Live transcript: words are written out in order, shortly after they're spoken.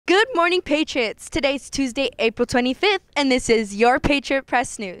morning, Patriots. Today's Tuesday, April 25th, and this is your Patriot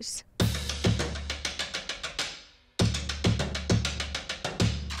Press News.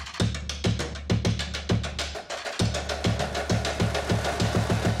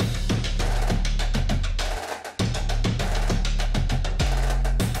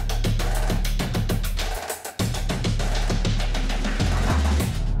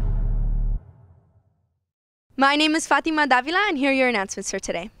 My name is Fatima Davila, and here are your announcements for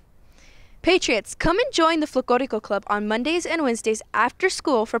today. Patriots, come and join the Folklorico Club on Mondays and Wednesdays after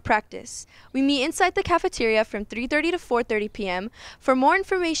school for practice. We meet inside the cafeteria from 3:30 to 4:30 p.m. For more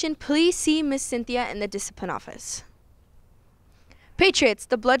information, please see Miss Cynthia in the discipline office. Patriots,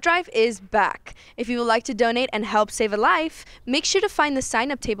 the blood drive is back. If you would like to donate and help save a life, make sure to find the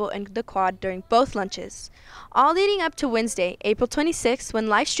sign-up table in the quad during both lunches. All leading up to Wednesday, April 26th, when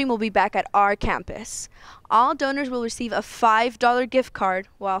live stream will be back at our campus. All donors will receive a $5 gift card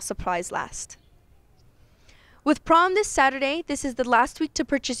while supplies last. With prom this Saturday, this is the last week to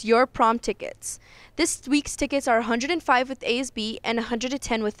purchase your prom tickets. This week's tickets are $105 with ASB and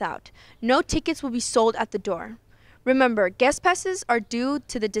 $110 without. No tickets will be sold at the door. Remember, guest passes are due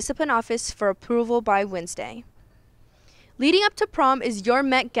to the discipline office for approval by Wednesday. Leading up to prom is your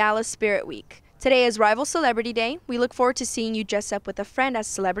Met Gala Spirit Week. Today is Rival Celebrity Day. We look forward to seeing you dress up with a friend as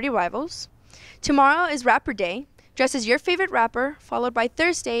celebrity rivals. Tomorrow is Rapper Day. Dress as your favorite rapper, followed by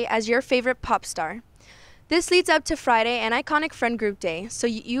Thursday as your favorite pop star. This leads up to Friday and Iconic Friend Group Day, so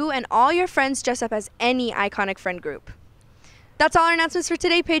you and all your friends dress up as any iconic friend group. That's all our announcements for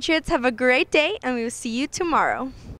today, Patriots. Have a great day, and we will see you tomorrow.